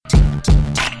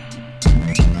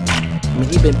mean,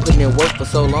 he's been putting in work for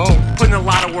so long. Putting a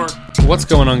lot of work. What's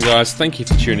going on, guys? Thank you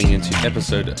for tuning in to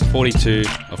episode 42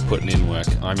 of Putting In Work.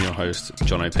 I'm your host,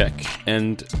 John O'Peck,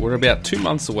 and we're about 2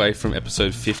 months away from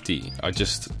episode 50. I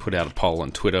just put out a poll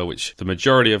on Twitter, which the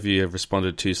majority of you have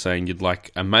responded to, saying you'd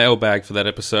like a mailbag for that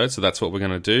episode, so that's what we're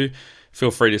going to do.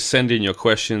 Feel free to send in your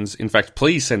questions. In fact,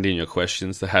 please send in your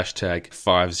questions, the hashtag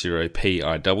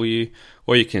 50PIW,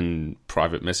 or you can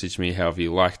private message me however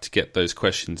you like to get those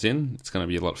questions in. It's going to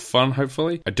be a lot of fun,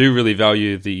 hopefully. I do really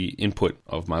value the input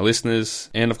of my listeners,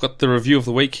 and I've got the review of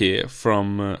the week here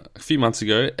from a few months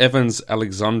ago. Evans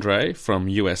Alexandre from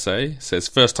USA says,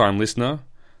 first time listener,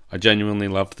 I genuinely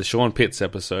loved the Sean Pitts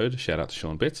episode. Shout out to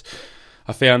Sean Pitts.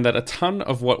 I found that a ton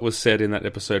of what was said in that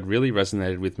episode really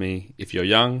resonated with me. If you're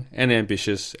young and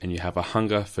ambitious and you have a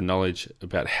hunger for knowledge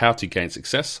about how to gain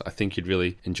success, I think you'd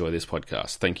really enjoy this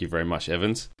podcast. Thank you very much,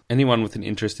 Evans. Anyone with an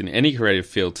interest in any creative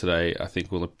field today, I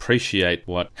think, will appreciate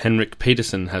what Henrik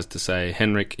Petersen has to say.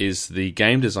 Henrik is the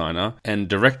game designer and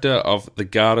director of The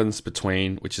Gardens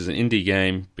Between, which is an indie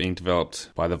game being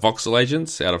developed by the Voxel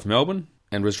Agents out of Melbourne,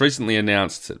 and was recently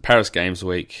announced at Paris Games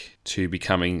Week to be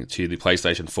coming to the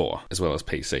PlayStation 4 as well as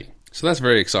PC. So that's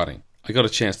very exciting. I got a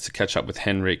chance to catch up with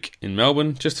Henrik in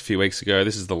Melbourne just a few weeks ago.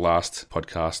 This is the last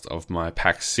podcast of my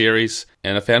PAX series,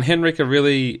 and I found Henrik a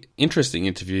really interesting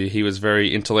interview. He was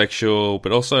very intellectual,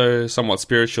 but also somewhat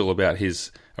spiritual about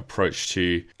his approach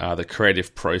to the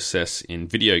creative process in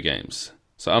video games.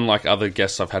 So unlike other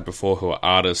guests I've had before who are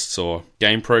artists or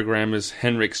game programmers,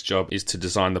 Henrik's job is to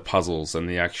design the puzzles and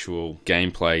the actual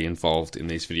gameplay involved in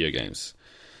these video games.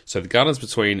 So The Gardens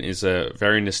Between is a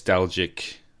very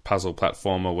nostalgic puzzle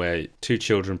platformer where two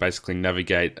children basically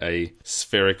navigate a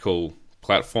spherical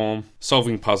platform,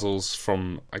 solving puzzles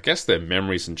from, I guess, their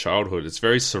memories in childhood. It's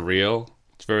very surreal.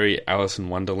 It's very Alice in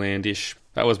Wonderland-ish.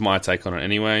 That was my take on it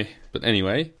anyway. But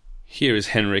anyway, here is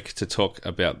Henrik to talk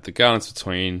about The Gardens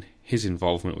Between, his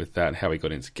involvement with that, how he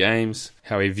got into games,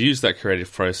 how he views that creative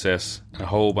process, and a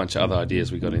whole bunch of other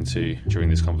ideas we got into during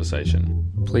this conversation.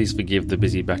 Please forgive the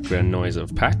busy background noise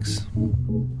of PAX,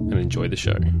 and enjoy the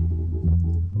show.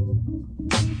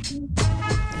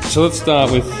 So let's start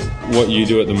with what you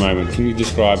do at the moment. Can you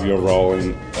describe your role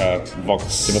in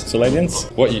Voxel Agents?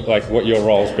 What your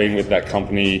role's been with that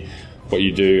company, what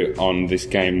you do on this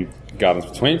game, Gardens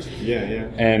Between. Yeah.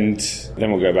 And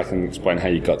then we'll go back and explain how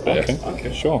you got there.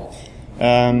 Okay, sure.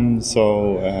 Name's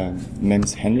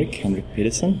Henrik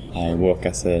Petersen. I work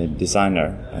as a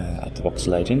designer at the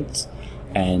Voxel Agents,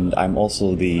 and I'm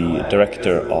also the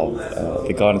director of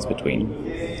The Gardens Between.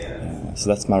 So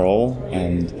that's my role,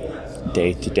 and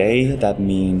day to day that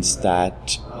means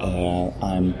that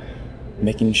I'm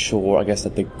making sure, I guess,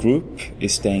 that the group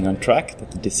is staying on track,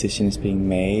 that the decision is being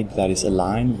made that is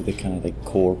aligned with the kind of the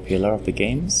core pillar of the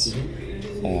games,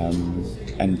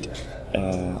 and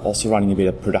also running a bit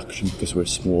of production because we're a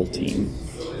small team,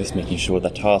 just making sure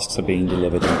that tasks are being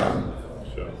delivered and done.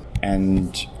 Sure.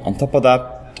 And on top of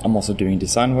that, I'm also doing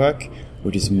design work,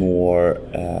 which is more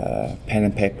pen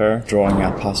and paper, drawing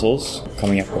out puzzles,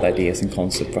 coming up with ideas and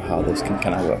concepts for how those can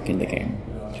kind of work in the game.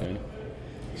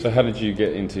 So how did you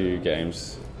get into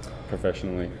games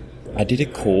professionally? I did a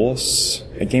games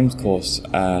course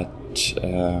up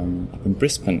in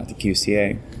Brisbane at the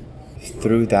QCA.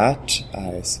 Through that,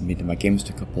 I submitted my games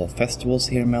to a couple of festivals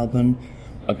here in Melbourne.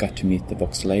 I got to meet the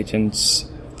Voxel Agents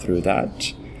through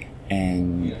that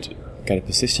and got a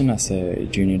position as a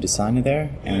junior designer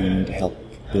there and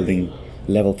helped building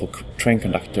level for Train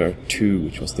Conductor 2,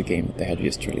 which was the game that they had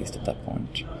just released at that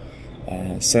point.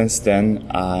 Since then,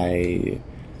 I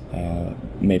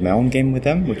made my own game with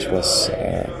them, which was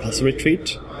Puzzle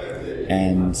Retreat,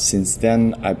 and since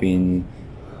then I've been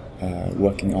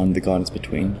working on The Gardens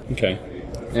Between. Okay.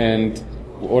 And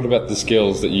what about the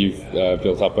skills that you've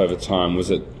built up over time? Was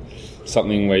it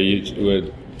something where you were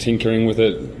tinkering with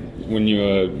it when you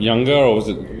were younger, or was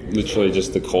it literally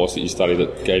just the course that you studied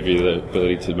that gave you the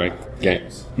ability to make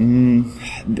games?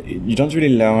 You don't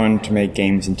really learn to make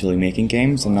games until you're making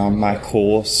games, and now my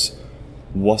course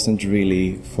wasn't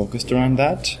really focused around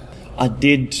that. I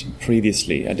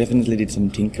definitely did some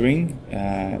tinkering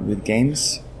with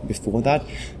games before that,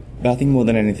 but I think more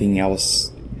than anything I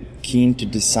was keen to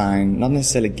design not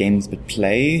necessarily games but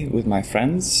play with my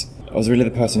friends. I was really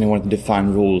the person who wanted to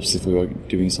define rules if we were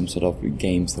doing some sort of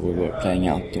games that we were playing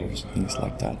outdoors, things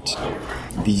like that.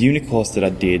 The uni course that I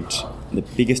did, the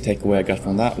biggest takeaway I got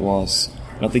from that was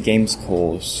not the games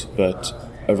course, but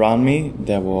around me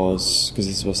there was, because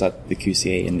this was at the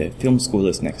QCA and the film school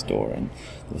is next door, and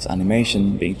there was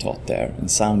animation being taught there and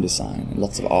sound design and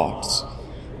lots of arts.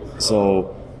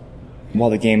 So while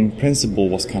the game principle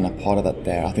was kind of part of that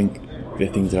there, I think the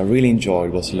things that I really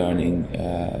enjoyed was learning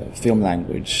film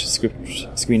language,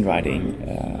 screenwriting,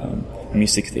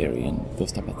 music theory, and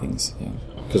those type of things. Yeah.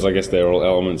 Because I guess they're all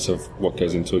elements of what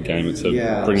goes into a game. It's bringing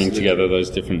absolutely. together those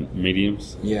different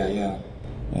mediums. Yeah.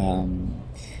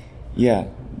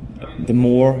 The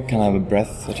more kind of a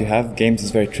breadth that you have, games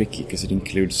is very tricky because it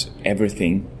includes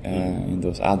everything in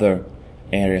those other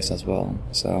areas as well.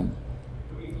 So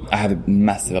I have a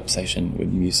massive obsession with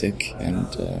music, and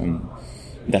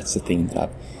that's the thing that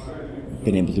I've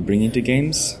been able to bring into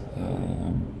games.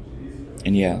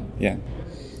 And yeah.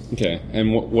 Okay,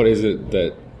 and what is it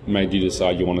that made you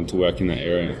decide you wanted to work in that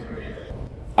area?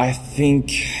 I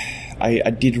think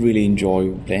I did really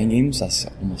enjoy playing games, as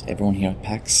almost everyone here at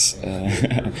PAX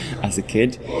as a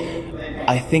kid.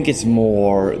 I think it's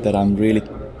more that I really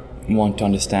want to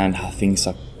understand how things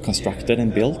are constructed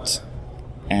and built,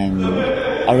 and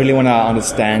I really want to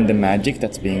understand the magic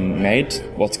that's being made,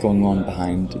 what's going on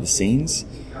behind the scenes.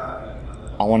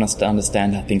 I want us to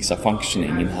understand how things are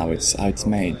functioning and how it's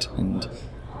made, and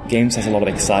games has a lot of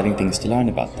exciting things to learn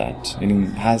about that. It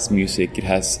has music, it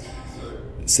has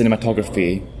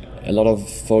cinematography, a lot of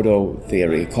photo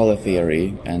theory, color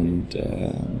theory, and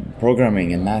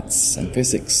programming and maths and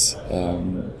physics.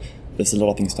 There's a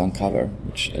lot of things to uncover,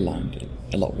 which aligned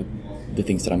a lot with the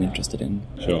things that I'm interested in.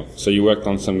 Sure. So you worked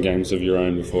on some games of your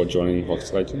own before joining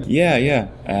Voxel Agents? Yeah.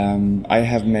 I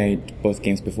have made both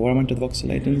games before I went to the Voxel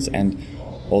Agents, and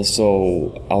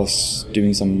also I was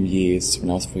doing some years when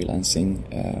I was freelancing.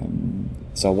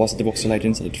 So I was at the Voxel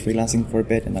Agents, I did freelancing for a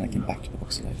bit, and then I came back to the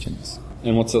Voxel Agents.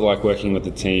 And what's it like working with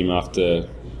the team after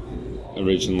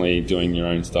originally doing your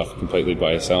own stuff completely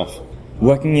by yourself?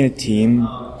 Working in a team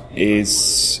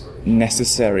is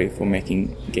necessary for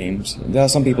making games. There are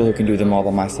some people who can do them all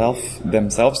by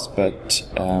themselves, but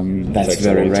that's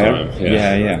very rare. Time,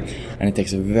 yeah. And it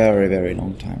takes a very, very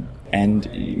long time. And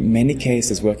in many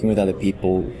cases, working with other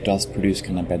people does produce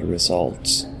kind of better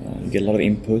results. You get a lot of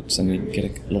inputs, and you get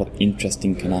a lot of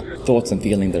interesting kind of thoughts and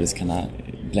feeling that is kind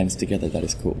of blends together. That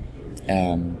is cool.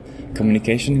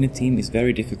 Communication in a team is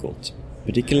very difficult,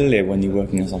 particularly when you're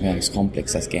working on something as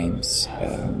complex as games.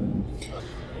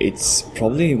 It's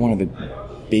probably one of the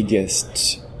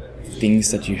biggest things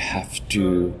that you have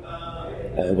to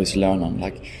always learn on,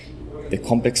 like the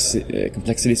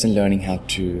complexities in learning how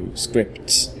to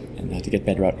script and how to get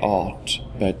better at art.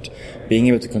 But being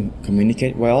able to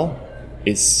communicate well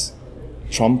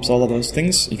trumps all of those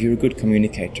things. If you're a good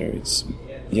communicator, it's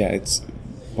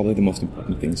probably the most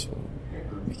important things for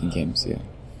making games. Yeah.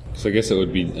 So I guess it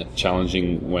would be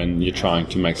challenging when you're trying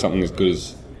to make something as good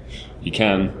as you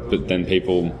can, but then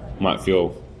people might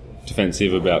feel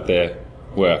defensive about their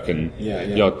work, and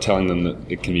you're telling them that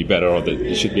it can be better, or that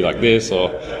it should be like this, or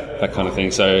that kind of thing.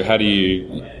 So how do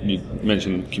you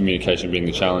mentioned communication being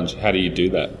the challenge, how do you do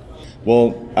that?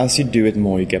 Well, as you do it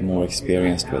more, you get more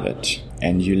experienced with it,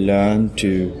 and you learn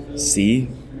to see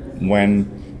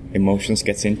when emotions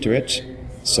gets into it.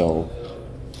 So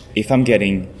if I'm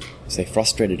getting, say,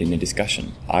 frustrated in a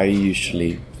discussion, I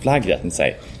usually flag that and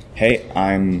say, hey,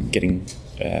 I'm getting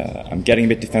a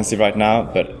bit defensive right now,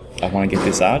 but I want to get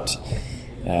this out.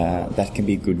 That can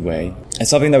be a good way.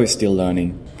 It's something that we're still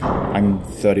learning. I'm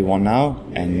 31 now,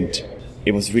 and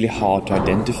it was really hard to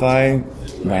identify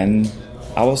when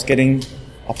I was getting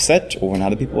upset or when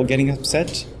other people were getting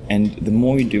upset. And the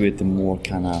more you do it, the more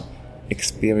kind of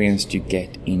experienced you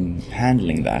get in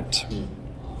handling that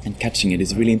and catching it.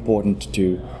 It's really important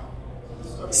to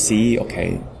see,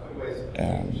 okay,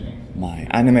 my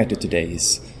animator today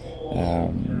is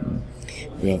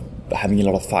we're having a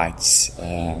lot of fights,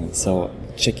 so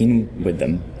check in with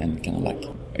them and kind of like,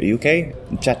 are you okay?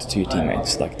 And chat to your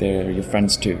teammates, like they're your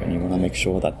friends too, and you want to make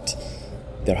sure that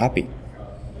they're happy.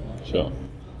 Sure.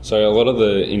 So a lot of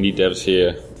the indie devs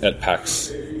here at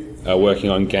PAX are working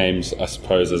on games, I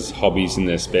suppose, as hobbies in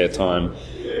their spare time.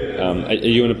 Are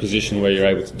you in a position where you're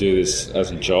able to do this as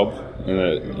a job, and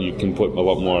that you can put a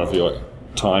lot more of your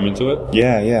time into it?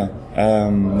 Yeah.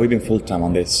 We've been full-time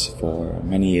on this for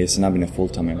many years, and I've been a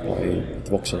full-time employee at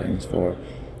Voxel Agents for,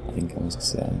 I think,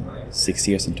 almost 6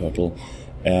 years in total.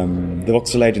 The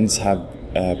Voxel Agents have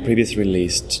previously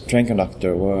released Train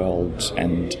Conductor World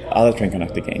and other Train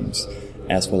Conductor games,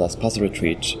 as well as Puzzle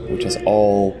Retreat, which has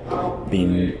all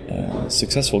been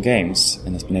successful games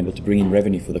and has been able to bring in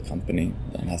revenue for the company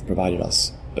and has provided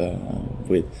us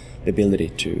with the ability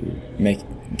to make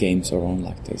games our own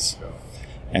like this.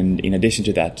 And in addition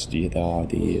to that, there are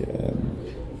the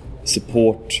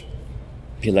support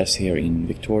pillars here in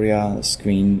Victoria,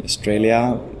 Screen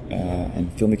Australia,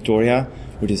 and Film Victoria,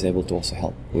 which is able to also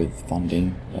help with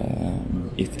funding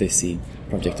if they see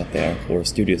projects out there or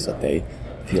studios that they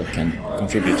feel can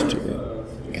contribute to the,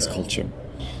 I guess, culture.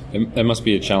 It must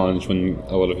be a challenge when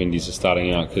a lot of indies are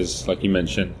starting out because, like you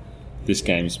mentioned, this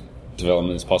game's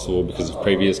development is possible because of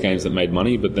previous games that made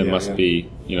money, but there must be,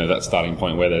 that starting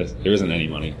point where there isn't any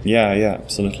money. Yeah,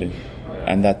 absolutely.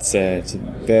 And that's it's a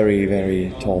very,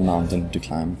 very tall mountain to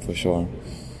climb for sure.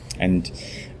 And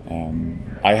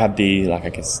I had the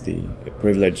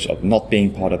privilege of not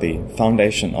being part of the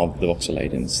foundation of the Voxel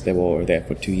Agents. They were there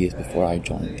for 2 years before I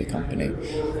joined the company,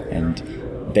 and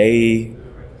they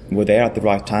were there at the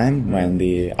right time when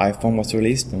the iPhone was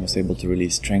released and was able to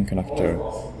release Train Conductor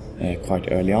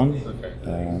quite early on.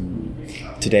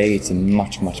 Today it's a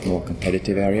much more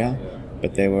competitive area,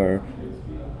 but they were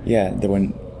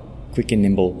quick and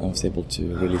nimble and was able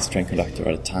to release Train Conductor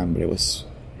at a time where it was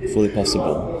fully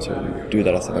possible to do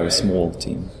that as a very small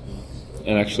team.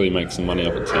 And actually make some money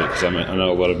off it too, because I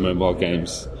know a lot of mobile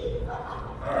games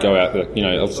go out there,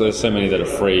 there's so many that are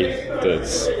free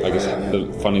that I guess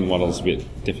the funding model is a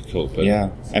bit difficult. But yeah,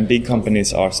 and big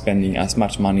companies are spending as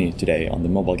much money today on the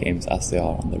mobile games as they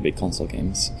are on the big console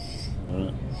games.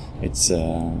 Right. It's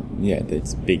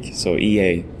big. So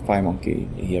EA,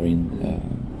 FireMonkey here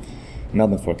in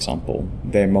Melbourne, for example,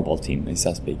 their mobile team is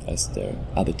as big as their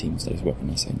other teams that is working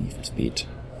on, say, Need for Speed.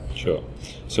 Sure.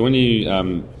 So when you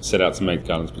set out to make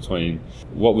Gardens Between,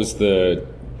 what was the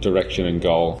direction and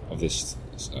goal of this?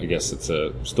 I guess it's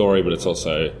a story, but it's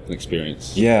also an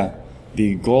experience. Yeah.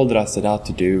 The goal that I set out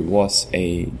to do was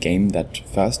a game that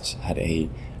first had a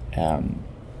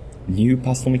new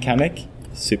puzzle mechanic,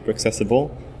 super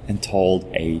accessible, and told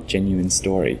a genuine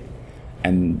story.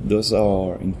 And those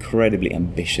are incredibly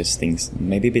ambitious things,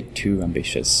 maybe a bit too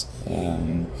ambitious.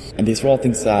 And these were all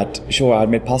things that, sure, I had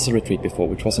made Puzzle Retreat before,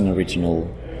 which was an original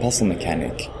puzzle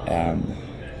mechanic.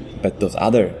 But those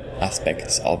other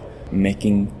aspects of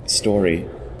making story,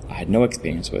 I had no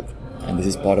experience with. And this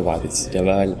is part of why this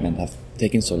development has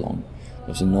taken so long.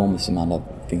 There's an enormous amount of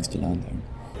things to learn there.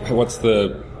 What's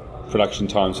the production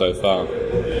time so far?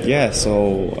 Yeah,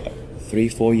 so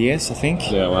 3-4 years, I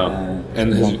think. Yeah, wow.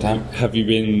 And a long time. Have you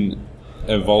been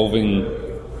evolving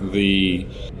the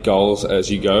goals as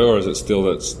you go, or is it still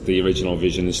that's the original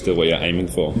vision is still what you're aiming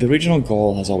for? The original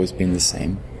goal has always been the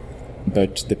same,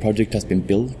 but the project has been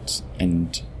built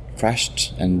and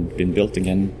crashed and been built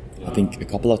again, I think, a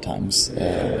couple of times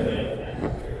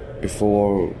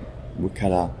before we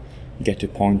kind of get to a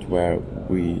point where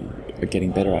we are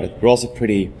getting better at it. We're also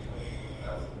pretty,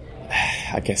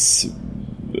 I guess,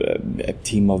 a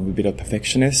team of a bit of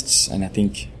perfectionists, and I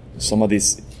think some of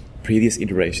these previous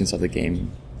iterations of the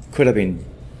game could have been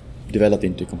developed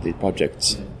into complete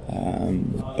projects,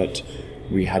 but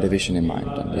we had a vision in mind,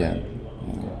 and yeah.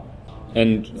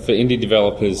 And for indie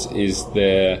developers,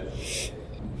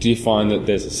 do you find that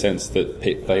there's a sense that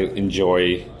they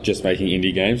enjoy just making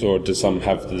indie games, or do some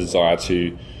have the desire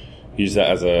to use that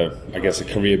as a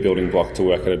career building block to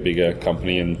work at a bigger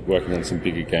company and working on some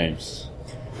bigger games?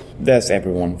 There's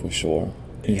everyone for sure.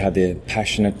 You have the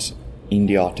passionate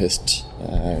indie artist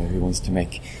who wants to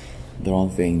make their own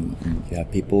thing. And you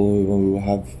have people who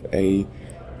have a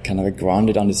kind of a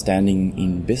grounded understanding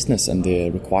in business and the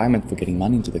requirement for getting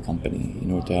money into the company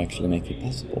in order to actually make it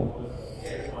possible.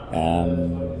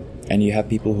 And you have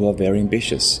people who are very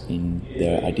ambitious in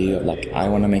their idea of I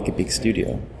want to make a big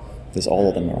studio. There's all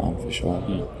of them around for sure.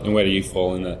 And where do you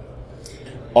fall in that?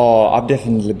 Oh, I've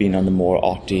definitely been on the more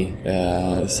arty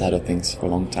side of things for a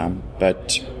long time,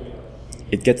 but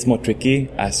it gets more tricky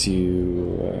as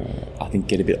you, I think,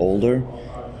 get a bit older.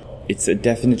 It's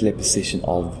definitely a position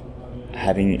of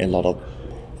having a lot of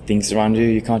things around you.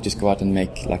 You can't just go out and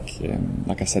make, like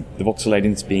I said, the Voxel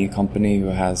Agents being a company who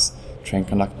has Train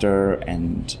Conductor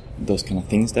and those kind of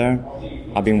things there.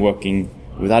 I've been working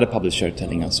without a publisher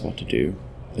telling us what to do.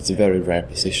 It's a very rare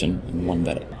position, and one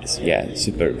that is,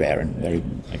 super rare and very,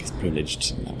 I guess,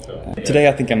 privileged. Today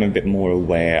I think I'm a bit more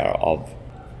aware of,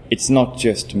 it's not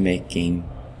just making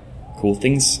cool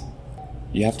things.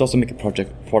 You have to also make a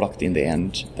product in the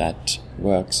end that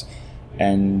works.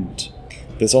 And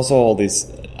there's also all these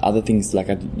other things, like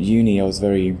at uni I was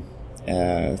very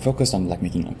focused on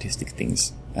making artistic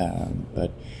things.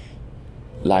 But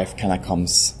life kind of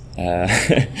comes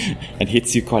and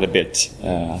hits you quite a bit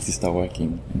as you start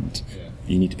working, and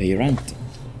you need to pay your rent.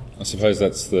 I suppose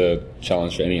that's the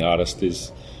challenge for any artist,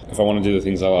 is if I want to do the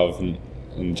things I love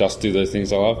and just do those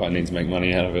things I love, I need to make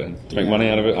money out of it. And to make money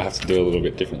out of it, I have to do a little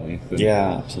bit differently.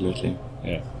 Yeah, absolutely.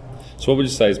 Yeah. So what would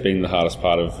you say has been the hardest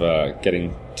part of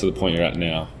getting to the point you're at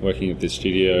now, working at this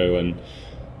studio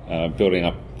and building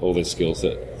up all these skills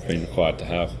that have been required to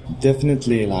have?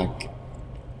 Definitely,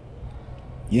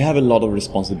 you have a lot of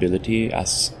responsibility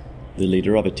as the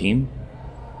leader of a team,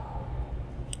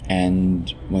 And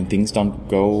when things don't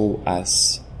go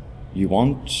as you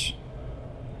want,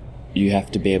 you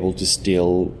have to be able to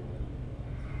still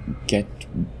get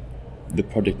the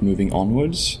project moving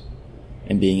onwards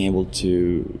and being able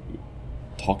to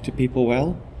talk to people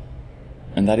well.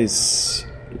 And that is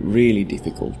really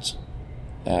difficult.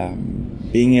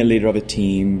 Being a leader of a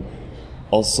team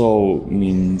also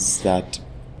means that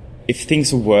if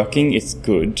things are working, it's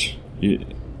good.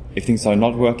 If things are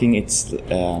not working, it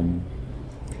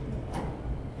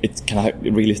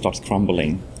really starts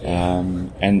crumbling.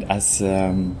 And as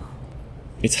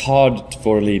it's hard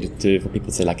for a leader for people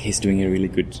to say like he's doing a really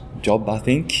good job, I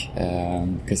think,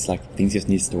 because like things just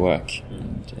needs to work.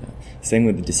 And same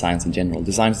with the designs in general.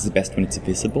 Design is the best when it's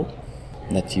visible,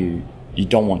 that you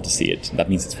don't want to see it. That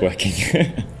means it's working.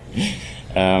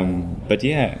 But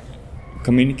yeah,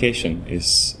 communication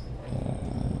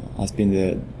has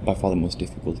been by far the most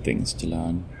difficult things to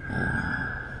learn.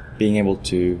 Being able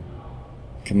to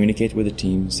communicate with the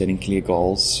team, setting clear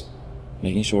goals,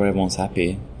 making sure everyone's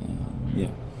happy. Yeah.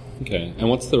 Okay, and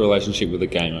what's the relationship with the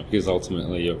gamer? Because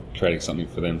ultimately you're creating something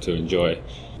for them to enjoy.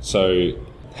 So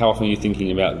how often are you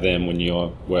thinking about them when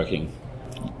you're working?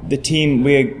 The team,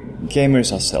 we're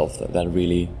gamers ourselves that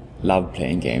really love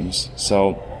playing games.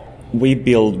 So we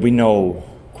know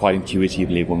quite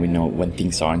intuitively when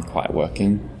things aren't quite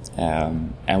working.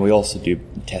 And we also do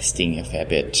testing a fair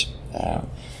bit.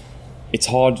 It's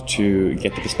hard to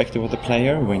get the perspective of the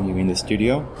player when you're in the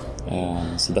studio.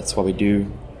 So that's why we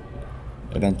do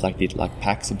events like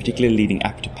PAX, and particularly leading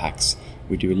up to PAX.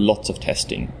 We do lots of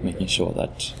testing, making sure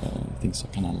that things are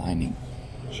kind of aligning.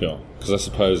 Sure, because I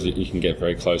suppose you can get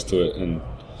very close to it and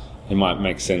it might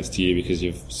make sense to you because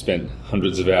you've spent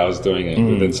hundreds of hours doing it,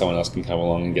 but then someone else can come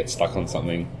along and get stuck on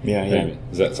something. Yeah.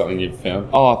 Is that something you've found?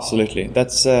 Oh, absolutely.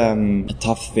 That's a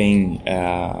tough thing.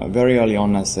 Very early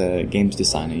on as a games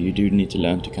designer, you do need to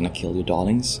learn to kind of kill your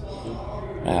darlings.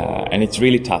 And it's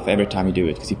really tough every time you do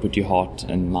it because you put your heart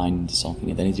and mind into something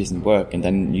and then it doesn't work. And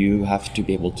then you have to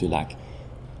be able to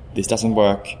this doesn't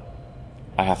work,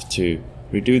 I have to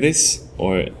redo this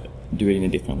or do it in a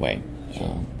different way.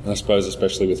 I suppose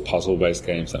especially with puzzle-based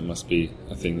games, that must be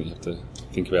a thing that you have to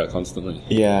think about constantly.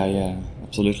 Yeah,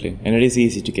 absolutely. And it is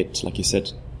easy to get, like you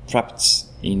said, trapped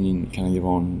in kind of your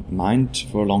own mind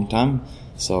for a long time.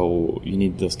 So you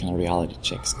need those kind of reality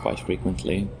checks quite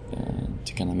frequently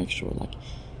to kind of make sure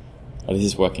this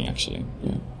is working actually.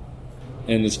 Yeah.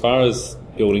 And as far as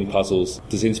building puzzles,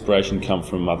 does inspiration come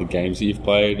from other games that you've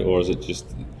played, or is it just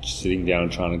sitting down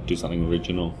and trying to do something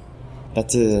original?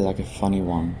 That's a funny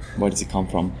one. Where does it come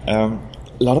from? A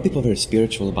lot of people are very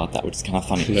spiritual about that, which is kind of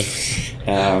funny.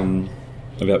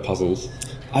 About puzzles?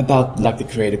 About the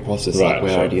creative process, right,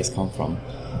 where sure. ideas come from.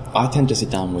 I tend to sit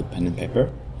down with pen and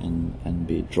paper and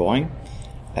be drawing.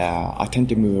 I tend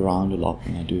to move around a lot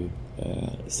when I do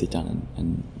sit down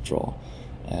and draw.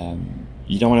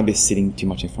 You don't want to be sitting too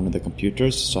much in front of the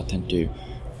computers, so I tend to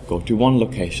go to one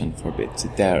location for a bit,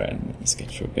 sit there and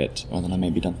sketch for a bit, and then I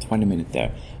maybe done 20 minutes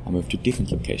there. I move to a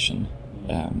different location.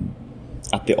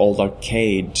 At the old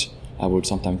arcade, I would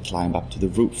sometimes climb up to the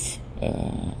roof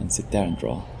and sit there and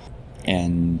draw.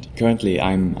 And currently,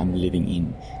 I'm living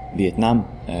in Vietnam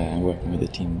and working with the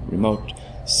team remote.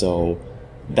 So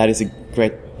that is a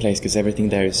great place because everything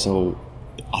there is so,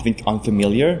 I think,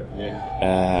 unfamiliar,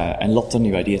 and lots of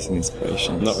new ideas and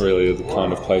inspirations. Not really the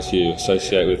kind of place you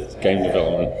associate with game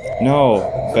development. No,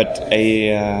 but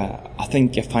I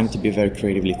think I find it to be a very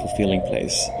creatively fulfilling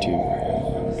place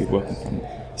to be working from.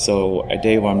 So a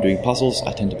day where I'm doing puzzles,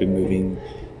 I tend to be moving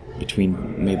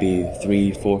between maybe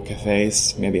 3-4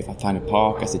 cafes. Maybe if I find a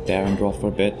park, I sit there and draw for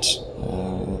a bit.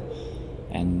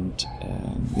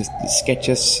 The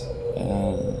sketches,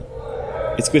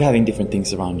 it's good having different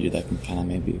things around you that can kind of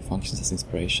maybe function as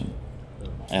inspiration.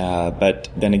 But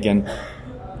then again,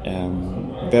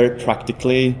 very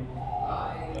practically,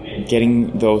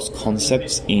 getting those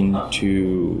concepts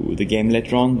into the game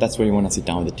later on, that's where you want to sit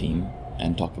down with the team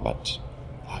and talk about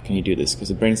how can you do this. Because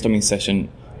a brainstorming session,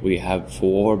 we have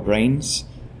 4 brains,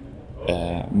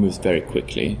 moves very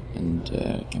quickly and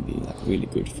can be really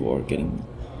good for getting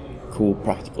cool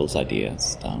practical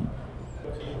ideas down.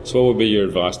 So what would be your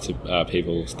advice to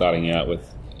people starting out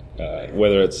with,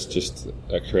 whether it's just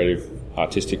a creative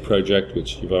artistic project,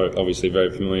 which you're obviously very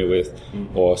familiar with,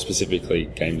 or specifically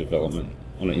game development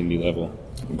on an indie level?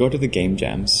 Go to the game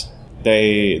jams.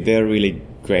 They're really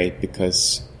great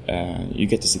because you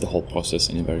get to see the whole process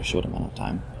in a very short amount of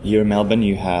time. Here in Melbourne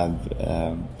you have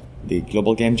the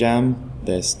Global Game Jam,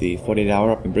 there's the 48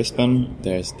 Hour up in Brisbane,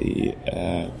 there's the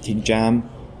TIG Jam.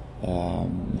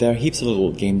 There are heaps of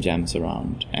little game jams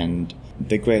around, and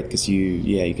they're great because you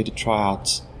get to try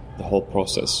out the whole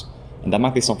process. And that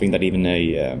might be something that even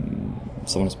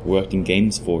someone who's worked in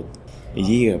games for a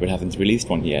year but haven't released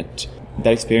one yet.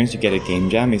 That experience you get at Game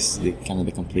Jam is the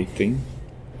complete thing.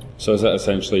 So is that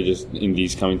essentially just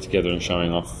indies coming together and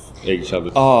showing off each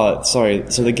other? Oh, sorry.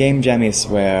 So the Game Jam is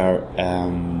where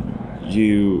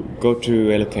you go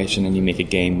to a location and you make a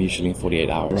game, usually in 48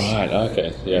 hours. Right,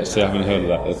 okay. Yeah, see, I haven't heard of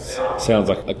that. It sounds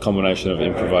like a combination of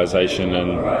improvisation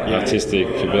and artistic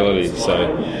ability.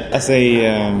 So, as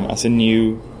a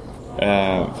new,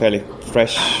 fairly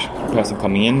fresh person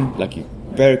coming in, like, you're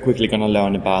very quickly going to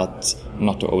learn about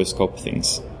not to overscope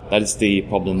things. That is the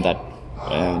problem that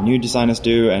new designers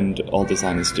do and all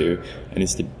designers do, and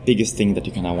it's the biggest thing that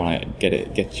you kind of want to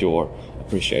get your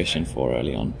appreciation for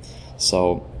early on.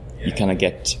 So you kind of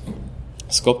get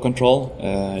scope control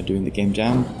during the Game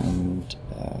Jam, and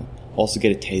also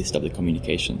get a taste of the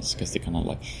communications, because they're kind of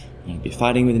like going to be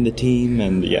fighting within the team,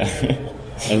 and yeah.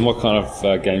 And what kind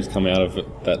of games come out of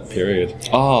that period?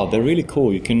 Oh, they're really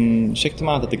cool. You can check them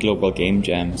out at the Global Game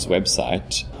Jam's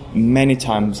website. Many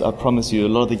times, I promise you, a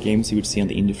lot of the games you would see on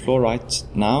the indie floor right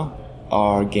now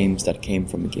are games that came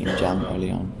from a Game Jam early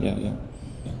on. Yeah.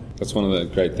 That's one of the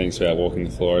great things about walking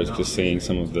the floor, is just seeing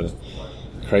some of the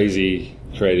crazy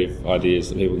creative ideas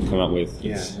that people can come up with.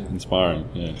 It's inspiring.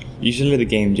 Yeah. Usually the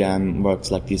Game Jam works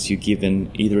like this. You're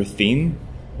given either a theme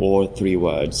or 3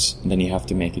 words, and then you have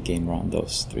to make a game around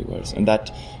those 3 words. And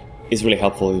that is really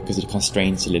helpful because it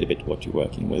constrains a little bit what you're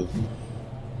working with.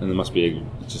 And there must be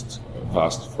just a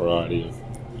vast variety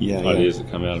of ideas that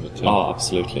come out of it too. Oh,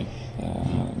 absolutely.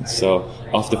 So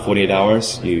after 48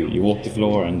 hours, you walk the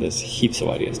floor and there's heaps of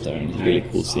ideas there, and it's really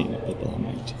cool seeing what people have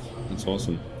made. That's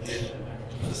awesome.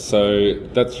 So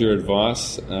that's your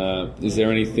advice. Is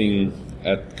there anything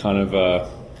at kind of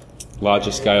a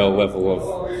larger scale level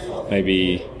of,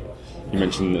 maybe you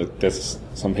mentioned that there's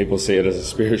some people see it as a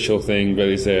spiritual thing, but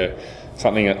is there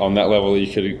something on that level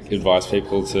you could advise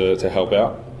people to help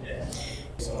out?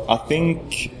 I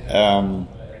think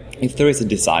if there is a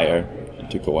desire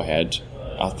to go ahead,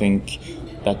 I think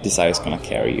that desire is going to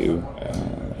carry you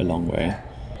a long way.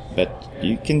 But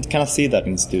you can kind of see that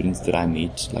in students that I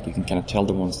meet. Like, you can kind of tell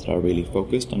the ones that are really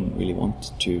focused and really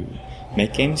want to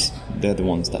make games, they're the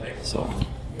ones that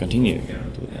continue.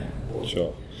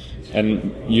 Sure.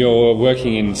 And you're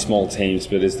working in small teams,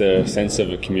 but is there a sense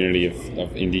of a community of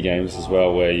indie games as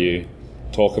well, where you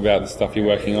talk about the stuff you're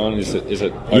working on? Is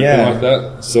it open like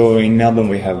that? So in Melbourne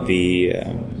we have the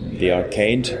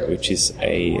arcade, which is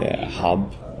a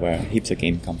hub where heaps of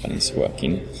game companies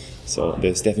working. So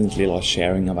there's definitely a lot of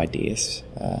sharing of ideas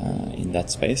in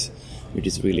that space, which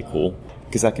is really cool,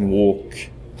 because I can walk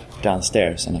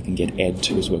downstairs and I can get Ed,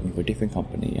 who's working for a different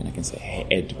company, and I can say, "Hey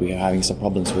Ed, we are having some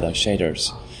problems with our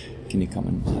shaders. Can you come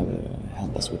and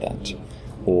help us with that?"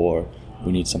 Or,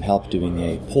 "We need some help doing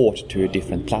a port to a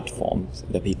different platform." So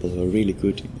the people who are really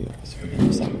good in the office can help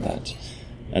us out with that.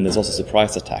 And there's also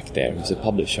Surprise Attack there, who's a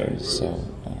publisher. So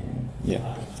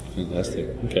yeah. Fantastic.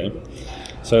 Okay.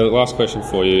 So last question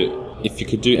for you. If you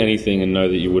could do anything and know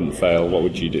that you wouldn't fail, what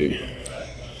would you do?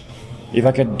 If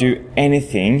I could do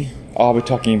anything, are we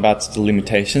talking about the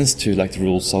limitations to, like, the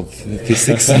rules of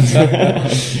physics? You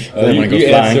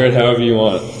answer it however you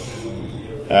want.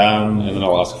 And then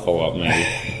I'll ask a follow-up maybe.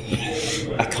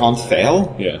 I can't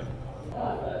fail? Yeah.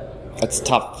 That's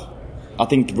tough. I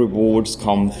think the rewards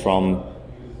come from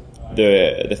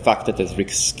the fact that there's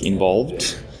risk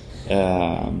involved.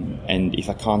 And if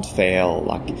I can't fail,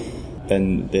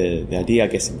 then the idea, I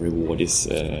guess, of reward is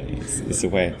a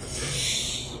way.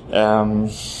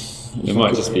 It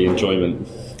might just be enjoyment.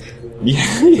 Yeah.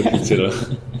 To consider.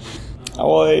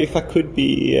 Well, if I could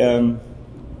be,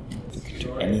 if I could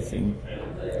do anything,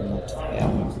 not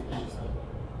fail.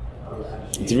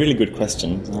 It's a really good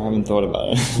question. I haven't thought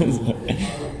about it.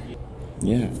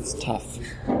 Yeah, it's tough.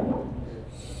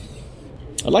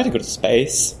 I'd like to go to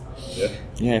space.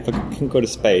 Yeah, if I can go to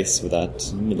space with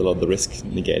that middle of the risk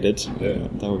negated,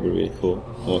 that would be really cool.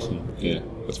 Awesome. Yeah,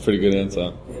 that's a pretty good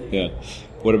answer. Yeah.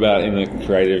 What about in the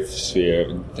creative sphere?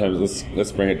 In terms of,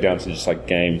 let's bring it down to just like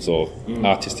games or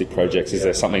artistic projects. Is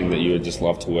there something that you would just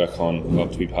love to work on,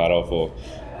 love to be part of, or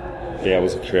be able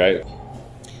to create?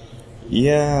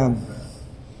 Yeah.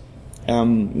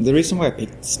 The reason why I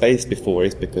picked space before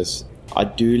is because I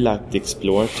do like the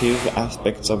explorative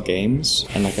aspects of games,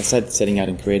 and like I said, setting out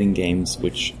and creating games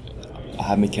which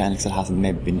have mechanics that hasn't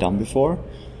maybe been done before.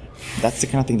 That's the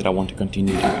kind of thing that I want to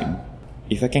continue doing.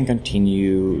 If I can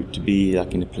continue to be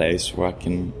like in a place where I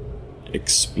can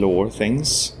explore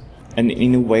things, and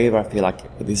in a way where I feel like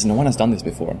no one has done this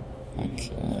before. Like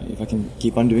if I can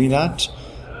keep on doing that,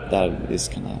 that is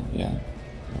kind of what I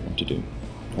want to do.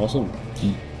 Awesome.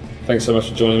 Thanks so much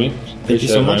for joining me. Thank you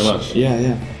so much. Very much.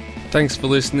 Yeah. Thanks for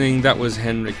listening. That was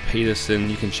Henrik Peterson.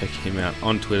 You can check him out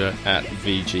on Twitter at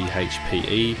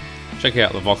VGHPE. Check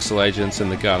out the Voxel Agents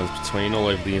and the Gardens Between all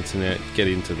over the internet. Get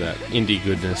into that indie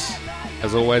goodness.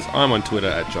 As always, I'm on Twitter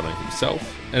at Jono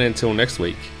himself. And until next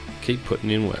week, keep putting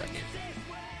in work.